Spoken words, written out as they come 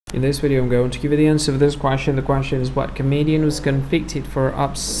In this video, I'm going to give you the answer of this question. The question is, what comedian was convicted for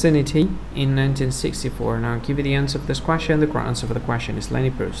obscenity in 1964? Now, I'll give you the answer of this question. The correct answer for the question is Lenny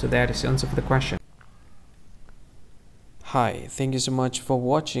Bruce. So that is the answer for the question. Hi, thank you so much for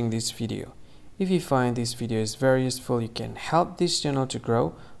watching this video. If you find this video is very useful, you can help this channel to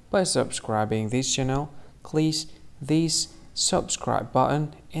grow by subscribing this channel. Please this subscribe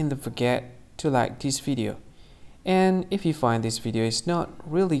button and don't forget to like this video. And if you find this video is not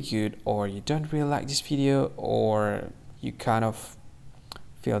really good, or you don't really like this video, or you kind of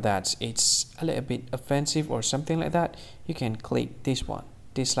feel that it's a little bit offensive or something like that, you can click this one,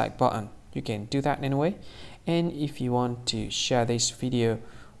 dislike button. You can do that anyway. And if you want to share this video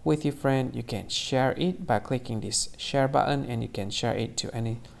with your friend, you can share it by clicking this share button, and you can share it to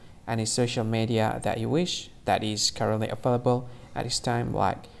any social media that you wish that is currently available at this time,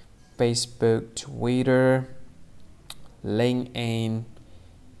 like Facebook, Twitter, LinkedIn,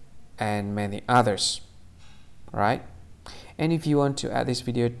 and many others, right? And if you want to add this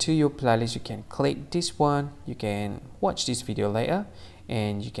video to your playlist, you can click this one. You can watch this video later,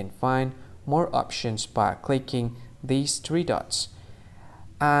 and you can find more options by clicking these three dots.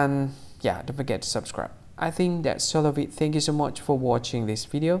 And yeah, don't forget to subscribe. I think that's all of it. Thank you so much for watching this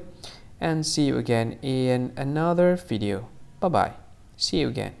video, and see you again in another video. Bye bye. See you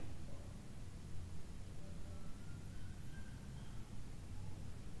again.